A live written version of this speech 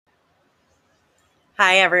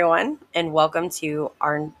Hi, everyone, and welcome to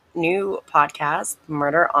our new podcast,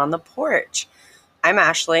 Murder on the Porch. I'm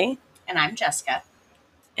Ashley, And I'm Jessica.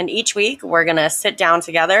 and each week we're going to sit down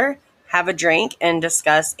together, have a drink, and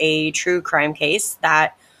discuss a true crime case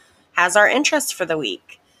that has our interest for the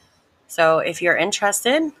week. So if you're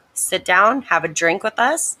interested, sit down, have a drink with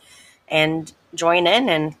us, and join in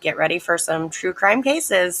and get ready for some true crime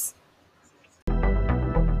cases.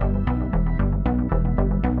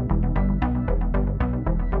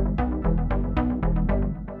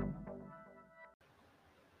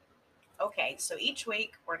 Okay, so each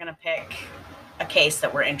week we're going to pick a case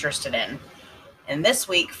that we're interested in. And this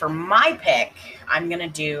week, for my pick, I'm going to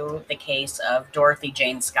do the case of Dorothy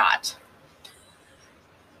Jane Scott.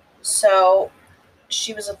 So,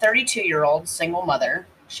 she was a 32-year-old single mother.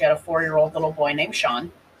 She had a 4-year-old little boy named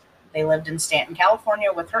Sean. They lived in Stanton,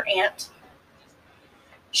 California with her aunt.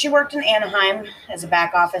 She worked in Anaheim as a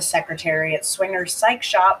back office secretary at Swinger's Psych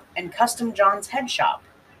Shop and Custom John's Head Shop.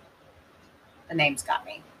 The names got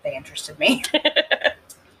me. They interested me.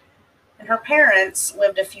 And her parents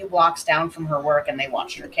lived a few blocks down from her work, and they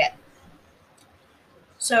watched her kid.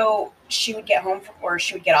 So she would get home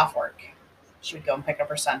she would get off work. She would go and pick up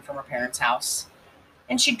her son from her parents' house.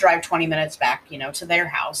 And she'd drive 20 minutes back, to their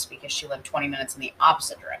house because she lived 20 minutes in the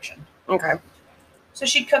opposite direction. Okay. So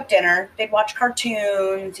she'd cook dinner. They'd watch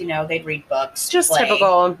cartoons, they'd read books. Just play.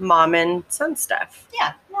 typical mom and son stuff.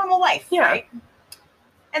 Yeah, normal life, Yeah. right?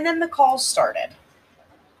 And then the calls started.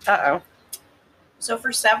 Uh-oh. So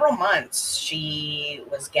for several months, she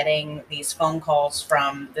was getting these phone calls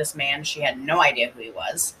from this man. She had no idea who he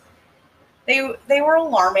was. They were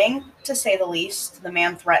alarming, to say the least. The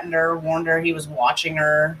man threatened her, warned her he was watching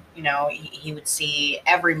her. He would see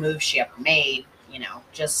every move she ever made,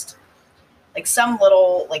 just like some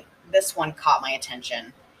little, like this one caught my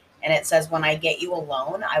attention. And it says, "When I get you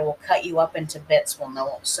alone, I will cut you up into bits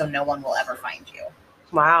so no one will ever find you."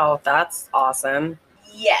 Wow, that's awesome.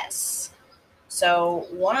 Yes. So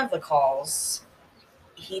one of the calls,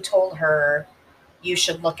 he told her, "You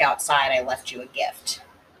should look outside. I left you a gift."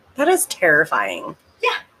 That is terrifying.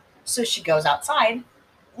 Yeah. So she goes outside,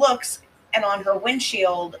 looks, and on her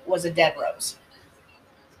windshield was a dead rose.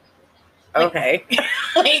 Okay.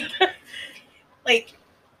 like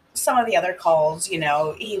some of the other calls,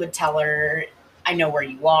 he would tell her, "I know where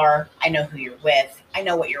you are. I know who you're with. I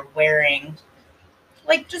know what you're wearing."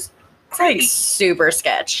 Like, just Like super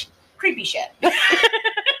sketch. creepy shit.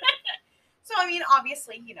 So,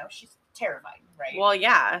 obviously, she's terrified, right? Well,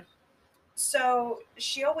 yeah. So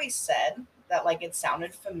she always said that, it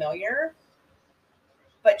sounded familiar,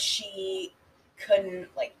 but she couldn't,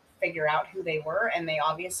 figure out who they were, and they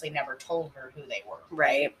obviously never told her who they were.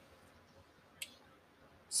 Right.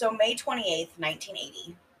 So May 28th,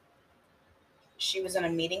 1980, she was in a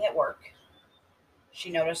meeting at work. She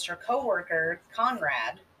noticed her coworker,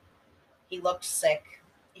 Conrad. He looked sick.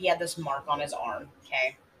 He had this mark on his arm,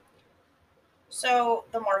 okay? So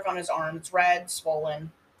the mark on his arm, it's red,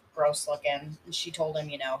 swollen, gross looking. And she told him,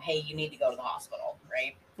 "Hey, you need to go to the hospital,"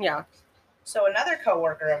 right? Yeah. So another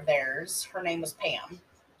coworker of theirs, her name was Pam.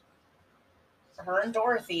 Her and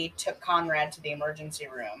Dorothy took Conrad to the emergency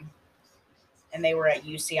room, and they were at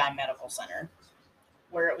UCI Medical Center,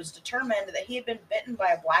 where it was determined that he had been bitten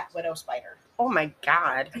by a black widow spider. Oh my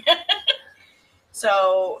God.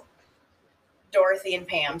 So Dorothy and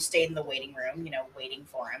Pam stayed in the waiting room, waiting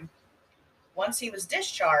for him. Once he was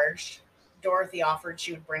discharged, Dorothy offered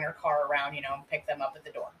she would bring her car around, and pick them up at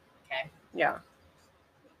the door. Okay. Yeah.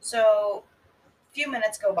 So a few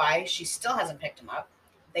minutes go by. She still hasn't picked him up.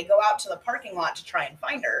 They go out to the parking lot to try and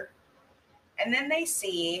find her. And then they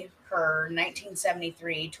see her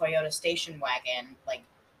 1973 Toyota station wagon,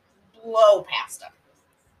 blow past them.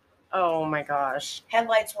 Oh my gosh.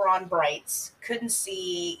 Headlights were on brights. Couldn't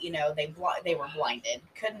see, they were blinded.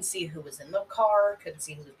 Couldn't see who was in the car. Couldn't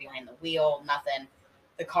see who was behind the wheel. Nothing.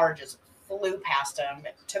 The car just flew past him,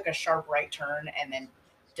 took a sharp right turn, and then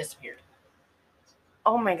disappeared.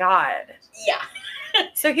 Oh my God. Yeah.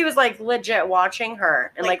 So he was legit watching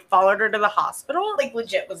her and followed her to the hospital?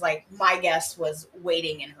 Legit was my guess was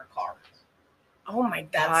waiting in her car. Oh my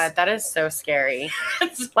God, that is so scary.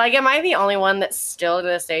 Am I the only one that still to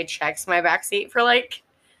this day checks my backseat for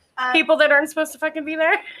people that aren't supposed to fucking be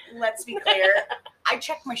there? Let's be clear. I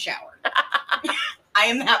check my shower. I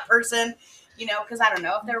am that person, because I don't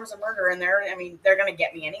know if there was a murder in there. They're going to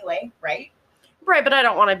get me anyway, right? Right, but I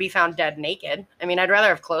don't want to be found dead naked. I'd rather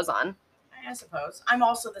have clothes on. I suppose. I'm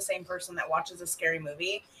also the same person that watches a scary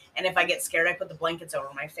movie, and if I get scared, I put the blankets over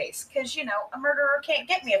my face. Because, a murderer can't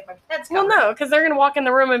get me if my head's covered. Well, no, because they're going to walk in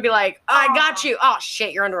the room and be like, "I got you." Oh,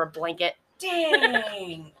 shit, you're under a blanket.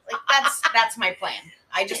 dang. Like that's my plan.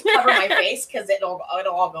 I just cover my face because it'll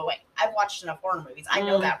all go away. I've watched enough horror movies. I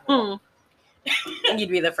know that rule. And you'd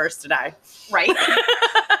be the first to die. Right?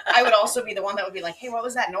 I would also be the one that would be like, hey, what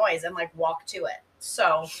was that noise? And like walk to it.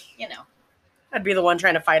 So, you know. I'd be the one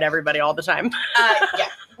trying to fight everybody all the time. Yeah,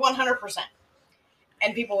 100%.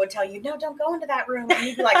 And people would tell you, no, don't go into that room. And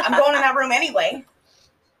you'd be like, I'm going in that room anyway.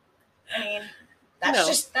 I mean,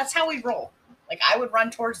 that's how we roll. Like, I would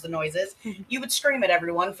run towards the noises. You would scream at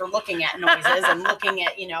everyone for looking at noises and looking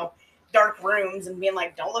at, dark rooms and being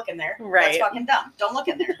like, don't look in there. Right. That's fucking dumb. Don't look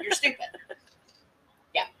in there. You're stupid.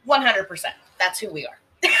 Yeah, 100%. That's who we are.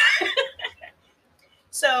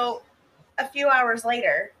 So, a few hours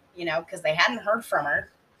later, because they hadn't heard from her.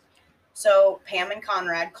 So Pam and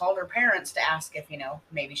Conrad called her parents to ask if,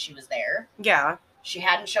 maybe she was there. Yeah. She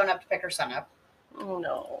hadn't shown up to pick her son up. Oh,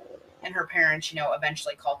 no. And her parents,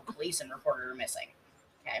 eventually called the police and reported her missing.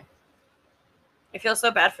 Okay. I feel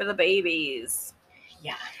so bad for the babies.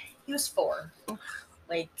 Yeah. He was 4.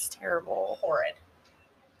 Like, it's terrible. Horrid.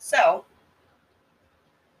 So,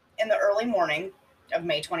 in the early morning of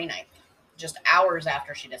May 29th, just hours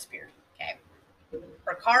after she disappeared, okay,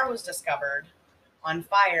 her car was discovered on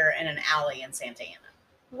fire in an alley in Santa Ana.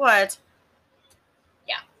 What?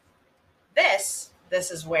 Yeah. This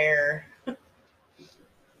is where...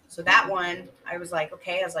 So that one, I was like,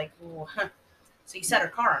 okay. I was like, ooh, huh. So you set her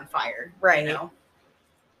car on fire. Right.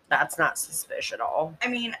 That's not suspicious at all. I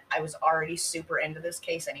mean, I was already super into this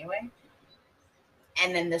case anyway.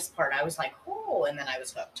 And then this part, I was like, oh, and then I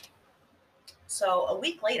was hooked. So a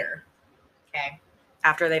week later, okay.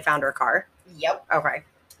 After they found her car? Yep. Okay.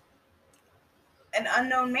 An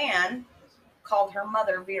unknown man called her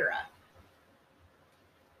mother, Vera,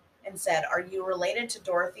 and said, are you related to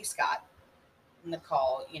Dorothy Scott? And the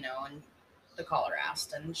call, and the caller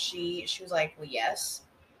asked. And she was like, well, yes.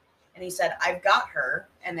 And he said, I've got her.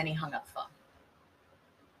 And then he hung up the phone.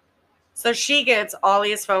 So she gets all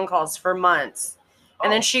these phone calls for months.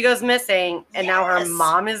 And then she goes missing. And now her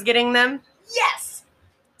mom is getting them? Yes.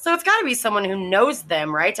 So it's got to be someone who knows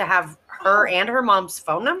them, right? To have her and her mom's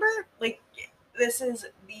phone number? Like, this is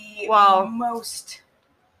the most...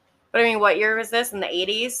 But I mean, what year was this? In the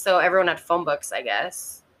 80s? So everyone had phone books, I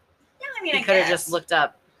guess. Yeah, I mean, he could have just looked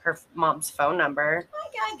up her mom's phone number.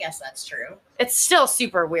 I guess that's true. It's still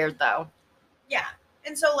super weird, though. Yeah.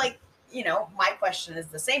 And so, like, my question is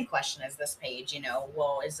the same question as this page,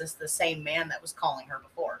 well, is this the same man that was calling her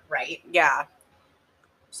before, right? Yeah.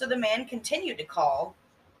 So the man continued to call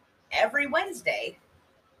every Wednesday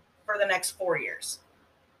for the next 4 years.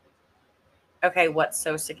 Okay, what's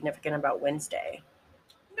so significant about Wednesday?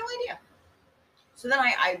 No idea. So then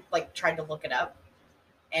I tried to look it up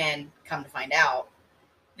and come to find out.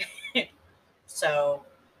 So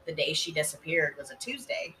the day she disappeared was a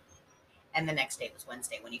Tuesday, and the next day was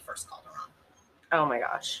Wednesday when he first called her on. Oh my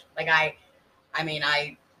gosh. Like I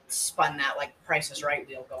spun that like Price is Right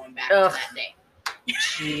wheel going back to that day.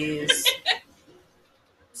 Jeez.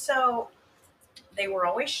 So they were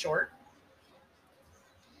always short.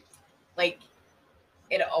 Like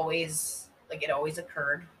it always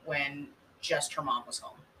occurred when just her mom was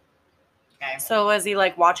home. Okay. So was he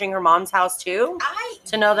like watching her mom's house too?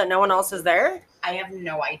 To know that no one else is there? I have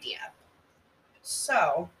no idea.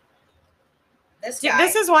 So this guy,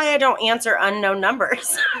 this is why I don't answer unknown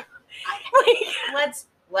numbers.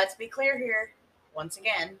 Let's be clear here. Once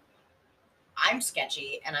again, I'm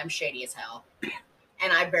sketchy and I'm shady as hell.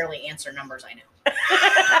 And I barely answer numbers I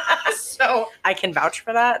know. So I can vouch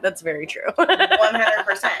for that. That's very true.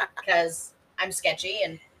 100%. Because I'm sketchy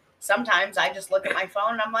and sometimes I just look at my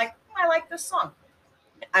phone and I'm like, I like this song.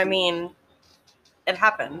 I mean, it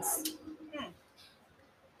happens.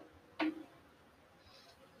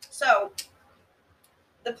 So,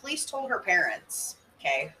 the police told her parents,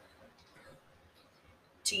 okay,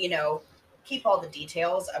 to, keep all the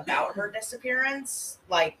details about her disappearance,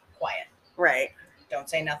 like, quiet. Right. Don't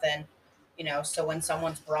say nothing, so when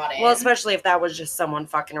someone's brought in. Well, especially if that was just someone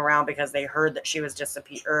fucking around because they heard that she was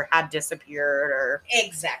had disappeared or.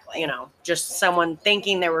 Exactly. Just someone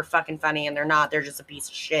thinking they were fucking funny and they're not. They're just a piece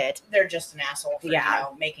of shit. They're just an asshole for,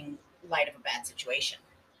 making light of a bad situation.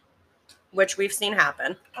 Which we've seen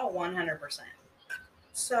happen. Oh, 100%.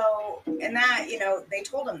 So, and that, they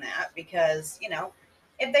told him that because,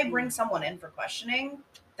 if they bring someone in for questioning,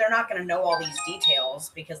 they're not going to know all these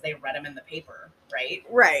details because they read them in the paper, right?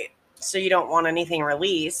 Right. So you don't want anything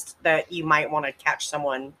released that you might want to catch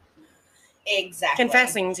someone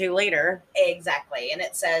confessing to later. Exactly. And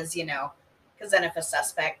it says, because then if a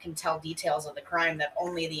suspect can tell details of the crime that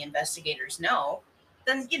only the investigators know,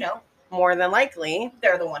 then, more than likely,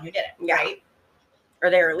 they're the one who did it, right? Or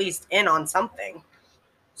they're at least in on something.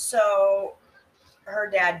 So her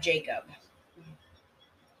dad, Jacob,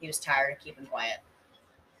 he was tired of keeping quiet.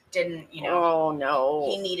 Didn't, Oh, no.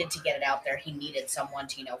 he needed to get it out there. He needed someone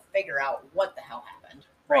to, figure out what the hell happened.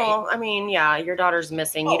 Right? Well, I mean, yeah, your daughter's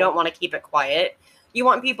missing. Oh. You don't want to keep it quiet. You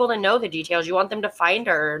want people to know the details. You want them to find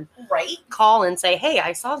her. Right? Call and say, hey,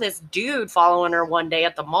 I saw this dude following her one day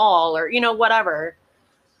at the mall, or, whatever.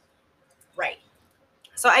 Right.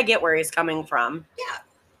 So I get where he's coming from. Yeah.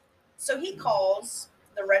 So he calls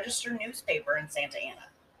the Register newspaper in Santa Ana.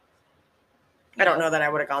 I don't know that I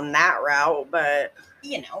would have gone that route, but...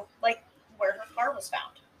 like where her car was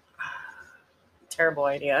found. Terrible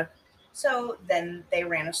idea. So then they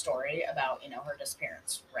ran a story about, her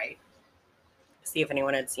disappearance, right? See if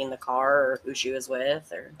anyone had seen the car or who she was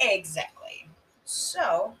with, or... Exactly.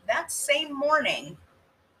 So that same morning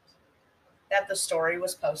that the story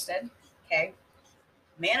was posted, okay,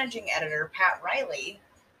 managing editor Pat Riley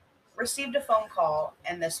received a phone call,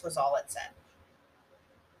 and this was all it said.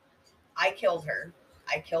 I killed her.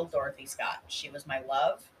 I killed Dorothy Scott. She was my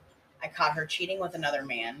love. I caught her cheating with another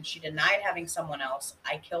man. She denied having someone else.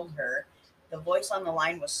 I killed her. The voice on the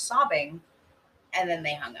line was sobbing, and then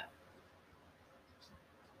they hung up.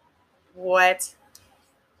 What?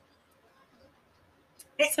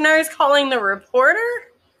 So now he's calling the reporter?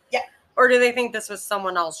 Yeah. Or do they think this was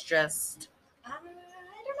someone else just... I don't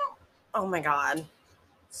know. Oh my God.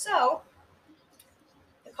 So,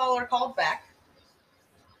 the caller called back.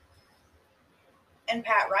 And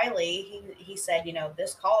Pat Riley, he said,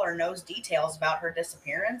 this caller knows details about her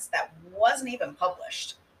disappearance that wasn't even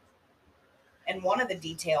published. And one of the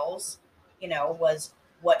details, was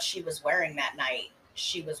what she was wearing that night.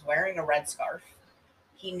 She was wearing a red scarf.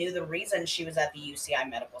 He knew the reason she was at the UCI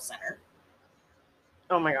Medical Center.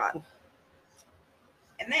 Oh my God.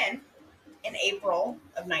 And then, in April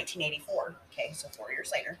of 1984, okay, so 4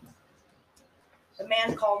 years later, the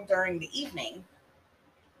man called during the evening,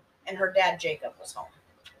 and her dad, Jacob, was home.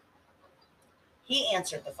 He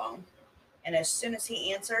answered the phone, and as soon as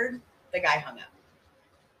he answered, the guy hung up.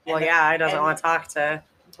 Well, he doesn't want to talk to...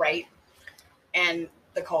 Right? And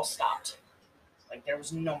the call stopped. Like, there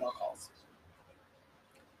was no more calls.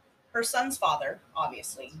 Her son's father,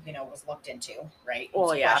 obviously, was looked into, right? He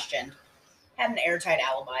was questioned. Had an airtight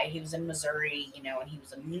alibi. He was in Missouri, and he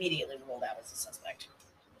was immediately ruled out as a suspect.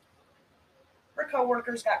 Her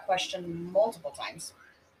coworkers got questioned multiple times.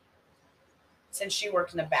 Since she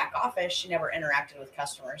worked in the back office, she never interacted with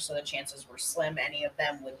customers, so the chances were slim any of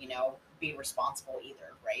them would, be responsible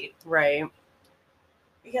either, right? Right.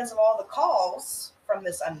 Because of all the calls from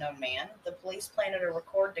this unknown man, the police planted a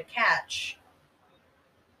record to catch...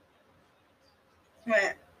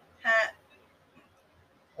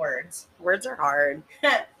 Words. Words are hard.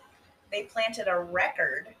 They planted a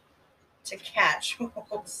record to catch what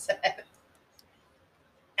was said.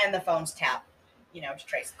 And the phone's tapped, to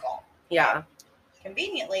trace the call. Yeah.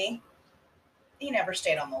 Conveniently, he never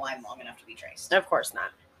stayed on the line long enough to be traced. Of course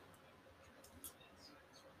not.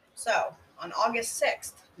 So, on August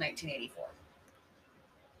 6th, 1984,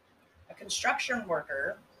 a construction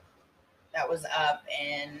worker that was up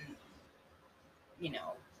in,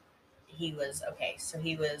 he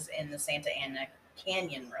was in the Santa Ana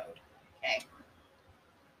Canyon Road, okay?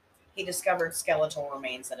 He discovered skeletal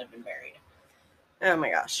remains that had been buried. Oh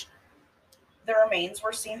my gosh. The remains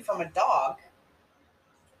were seen from a dog.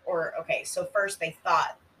 So first they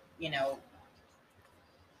thought, they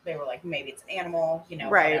were like, maybe it's an animal,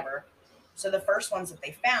 right. Whatever. So the first ones that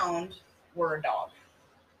they found were a dog,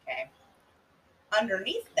 okay?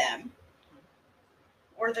 Underneath them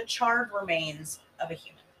were the charred remains of a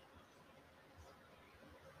human.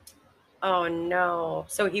 Oh no.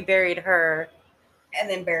 So he buried her. And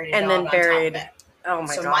then buried a dog on top of it. Oh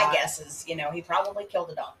my God. So my guess is, he probably killed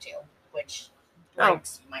a dog too, which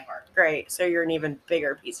breaks my heart. Great. So you're an even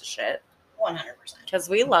bigger piece of shit. 100%. Because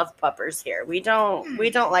we love puppers here. We don't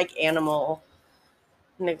like animal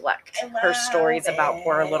neglect. Her stories about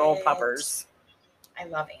poor little puppers. I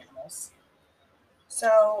love animals.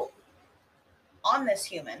 So on this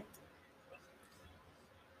human,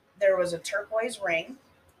 there was a turquoise ring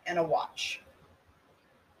and a watch.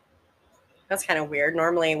 That's kind of weird.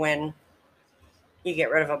 Normally when you get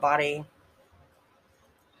rid of a body,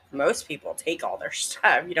 most people take all their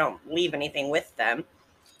stuff. You don't leave anything with them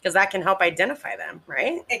because that can help identify them,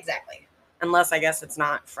 right? Exactly. Unless I guess it's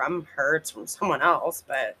not from her, it's from someone else,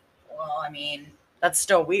 but... Well, I mean... That's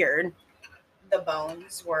still weird. The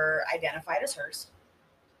bones were identified as hers.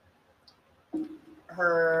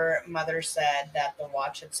 Her mother said that the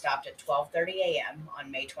watch had stopped at 12:30 a.m. on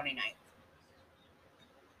May 29th.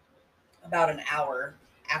 About an hour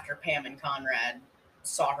after Pam and Conrad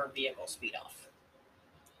saw her vehicle speed off.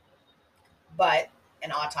 But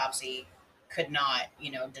an autopsy could not,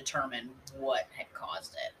 determine what had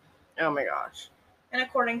caused it. Oh my gosh. And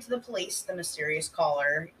according to the police, the mysterious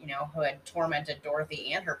caller, who had tormented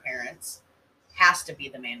Dorothy and her parents, has to be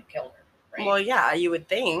the man who killed her, right? Well, yeah, you would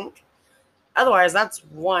think. Otherwise, that's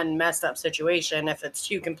one messed up situation. If it's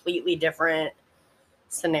two completely different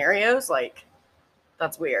scenarios, like,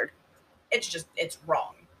 that's weird. It's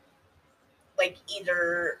wrong. Like,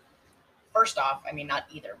 first off,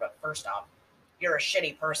 you're a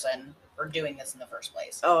shitty person for doing this in the first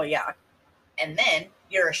place. Oh, yeah. And then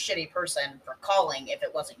you're a shitty person for calling if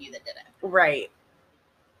it wasn't you that did it. Right.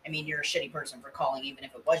 I mean, you're a shitty person for calling even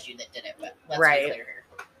if it was you that did it, but let's Right. be clear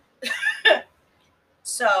here.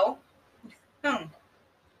 So,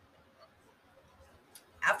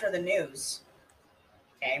 after the news,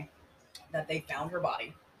 okay, that they found her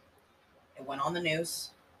body, it went on the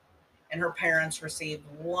news, and her parents received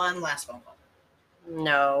one last phone call.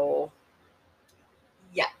 No.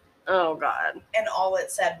 Yeah. Oh, God. And all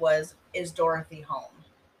it said was, "Is Dorothy home?"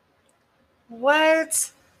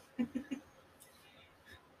 What?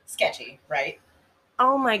 Sketchy, right?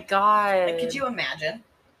 Oh, my God. Like, could you imagine?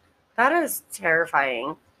 That is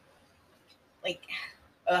terrifying.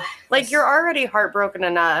 Like, you're already heartbroken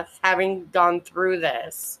enough having gone through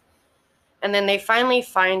this. And then they finally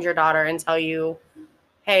find your daughter and tell you,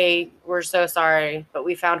 hey, we're so sorry, but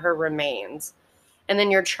we found her remains. And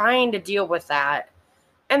then you're trying to deal with that.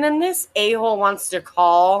 And then this a-hole wants to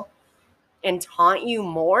call and taunt you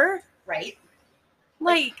more? Right?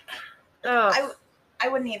 Ugh. I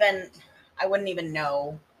wouldn't even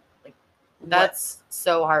know. Like, that's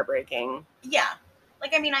so heartbreaking. Yeah.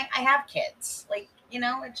 Like, I mean, I have kids. Like,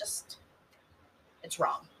 it's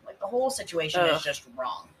wrong. Like, the whole situation is just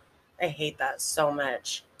wrong. I hate that so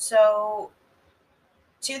much. So,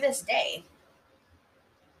 to this day,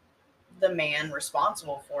 the man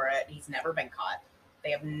responsible for it, he's never been caught. They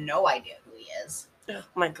have no idea who he is. Oh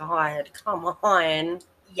my God, come on.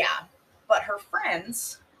 Yeah, but her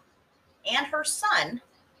friends and her son,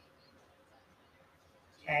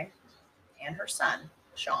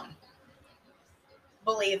 Sean,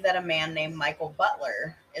 believe that a man named Michael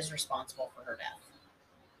Butler is responsible for her death.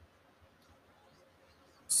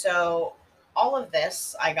 So, all of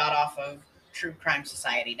this I got off of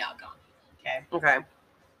truecrimesociety.com. Okay.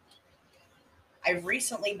 I've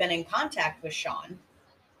recently been in contact with Sean.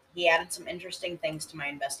 He added some interesting things to my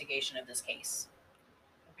investigation of this case.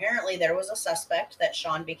 Apparently, there was a suspect that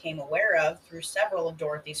Sean became aware of through several of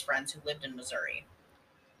Dorothy's friends who lived in Missouri.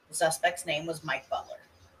 The suspect's name was Mike Butler.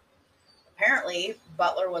 Apparently,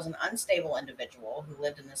 Butler was an unstable individual who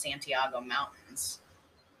lived in the Santiago Mountains.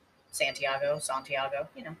 Santiago,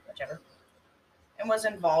 whichever. And was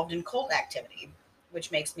involved in cult activity,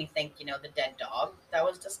 which makes me think, the dead dog that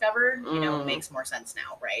was discovered, makes more sense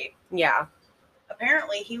now, right? Yeah.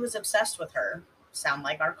 Apparently, he was obsessed with her. Sound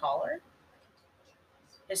like our caller?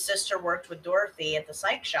 His sister worked with Dorothy at the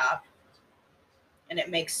psych shop, and it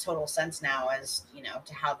makes total sense now as,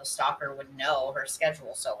 to how the stalker would know her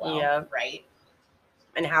schedule so well, yeah. Right?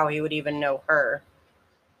 And how he would even know her.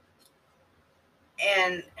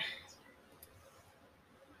 And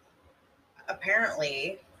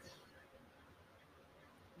apparently,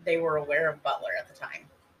 they were aware of Butler at the time,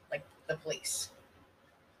 like the police.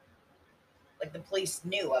 Like, the police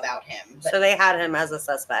knew about him. So they had him as a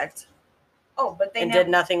suspect. Oh, but they did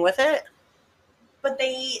nothing with it? But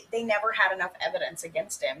they never had enough evidence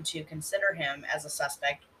against him to consider him as a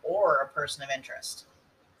suspect or a person of interest.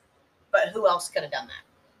 But who else could have done that?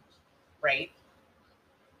 Right?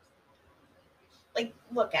 Like,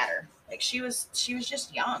 look at her. Like, she was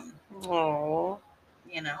just young. Oh.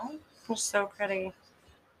 She's so pretty.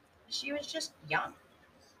 She was just young.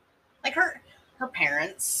 Like, her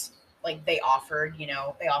parents, like, they offered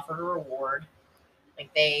a reward.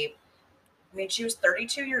 Like, she was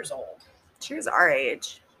 32 years old. She was our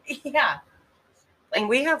age. Yeah. And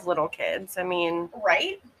we have little kids. I mean,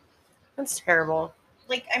 right? That's terrible.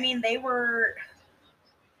 Like, I mean, they were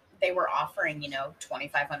offering,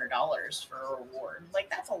 $2,500 for a reward. Like,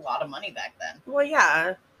 that's a lot of money back then. Well,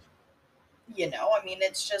 yeah. I mean,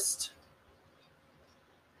 it's just,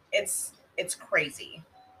 it's crazy.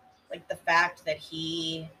 Like, the fact that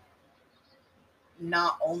he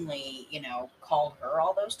not only, called her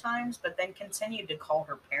all those times, but then continued to call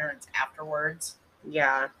her parents afterwards.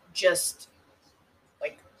 Yeah. Just,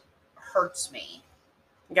 like, hurts me.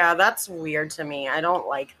 Yeah, that's weird to me. I don't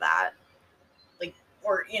like that. Like,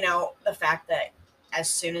 or, the fact that as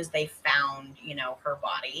soon as they found, her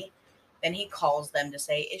body, then he calls them to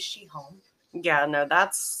say, is she home? Yeah, no,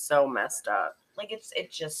 that's so messed up. Like,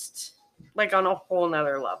 it just Like on a whole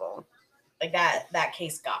nother level. Like that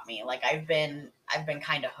case got me. Like I've been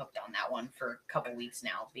kind of hooked on that one for a couple weeks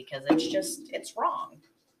now because it's wrong.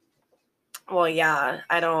 Well, yeah,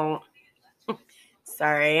 I don't.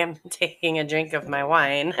 Sorry, I'm taking a drink of my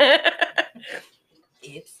wine.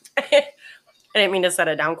 It's I didn't mean to set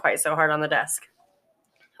it down quite so hard on the desk.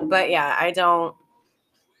 But yeah, I just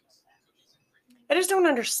don't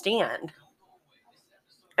understand.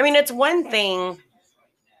 I mean, it's one thing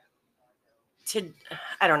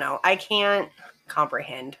I don't know. I can't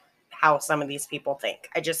comprehend how some of these people think.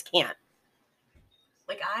 I just can't.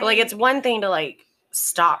 But it's one thing to like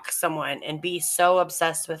stalk someone and be so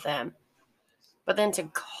obsessed with them. But then to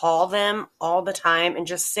call them all the time and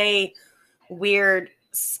just say weird,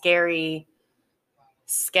 scary,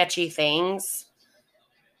 sketchy things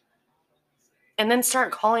and then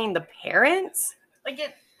start calling the parents?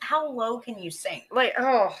 How low can you sink? Like,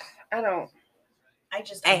 oh, I don't.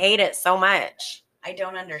 I hate it so much. I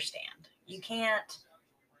don't understand. You can't.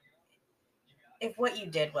 If what you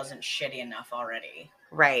did wasn't shitty enough already.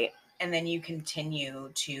 Right. And then you continue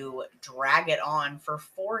to drag it on for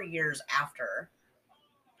 4 years after.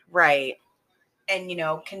 Right. And,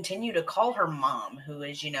 continue to call her mom, who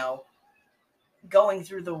is, going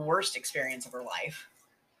through the worst experience of her life.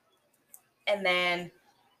 And then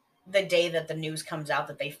the day that the news comes out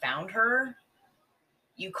that they found her,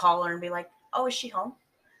 you call her and be like, oh, is she home?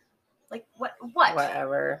 Like, what?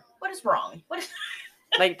 Whatever. What is wrong? What is...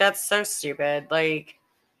 Like, that's so stupid. Like,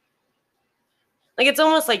 it's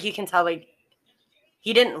almost like you can tell, like,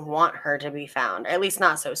 he didn't want her to be found. At least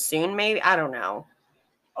not so soon, maybe. I don't know.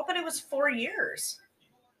 Oh, but it was 4 years.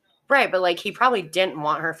 Right, but, like, he probably didn't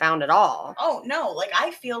want her found at all. Oh, no. Like,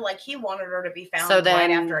 I feel like he wanted her to be found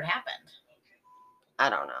right after it happened. I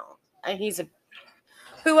don't know.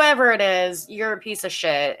 Whoever it is, you're a piece of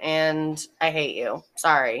shit, and I hate you.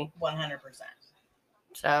 Sorry. 100%.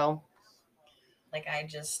 So. Like, I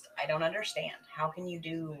don't understand. How can you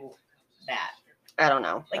do that? I don't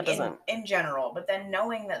know. Like, in general, but then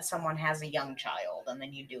knowing that someone has a young child, and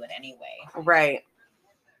then you do it anyway. Right.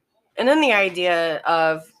 And then the idea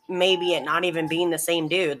of maybe it not even being the same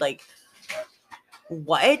dude. Like,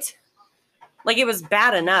 what? Like, it was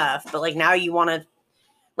bad enough, but, like, now you want to...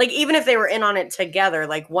 Like, even if they were in on it together,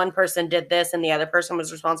 like, one person did this and the other person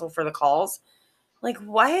was responsible for the calls. Like,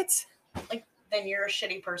 what? Like, then you're a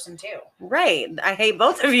shitty person, too. Right. I hate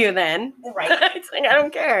both of you then. Right. It's like, I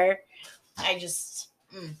don't care. I just...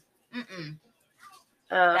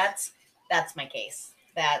 That's my case.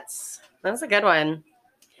 That's a good one.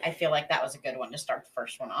 I feel like that was a good one to start the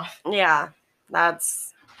first one off. Yeah.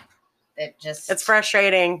 It's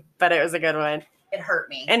frustrating, but it was a good one. It hurt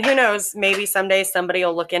me. And who knows, maybe someday somebody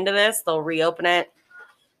will look into this. They'll reopen it.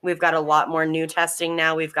 We've got a lot more new testing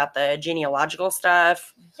now. We've got the genealogical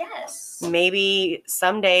stuff. Yes. Maybe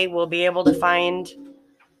someday we'll be able to find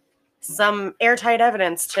some airtight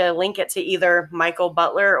evidence to link it to either Michael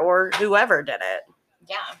Butler or whoever did it.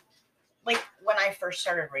 Yeah. Like, when I first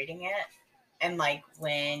started reading it, and, like,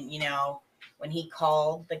 when he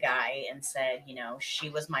called the guy and said, she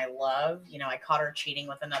was my love, I caught her cheating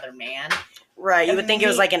with another man. Right. You would think it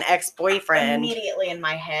was like an ex-boyfriend. Immediately in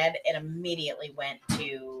my head, it immediately went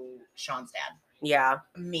to Sean's dad. Yeah.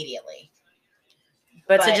 Immediately.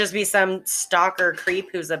 But to just be some stalker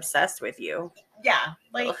creep who's obsessed with you. Yeah.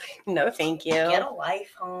 Like, no, thank you. Get a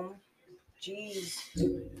life, home. Jeez.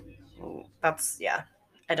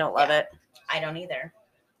 I don't love it. I don't either.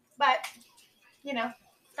 But,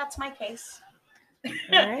 that's my case. All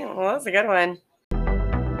right. Well, that's a good one.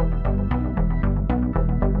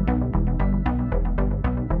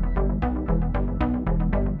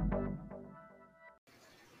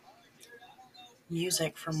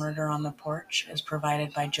 Music for Murder on the Porch is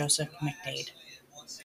provided by Joseph McDade.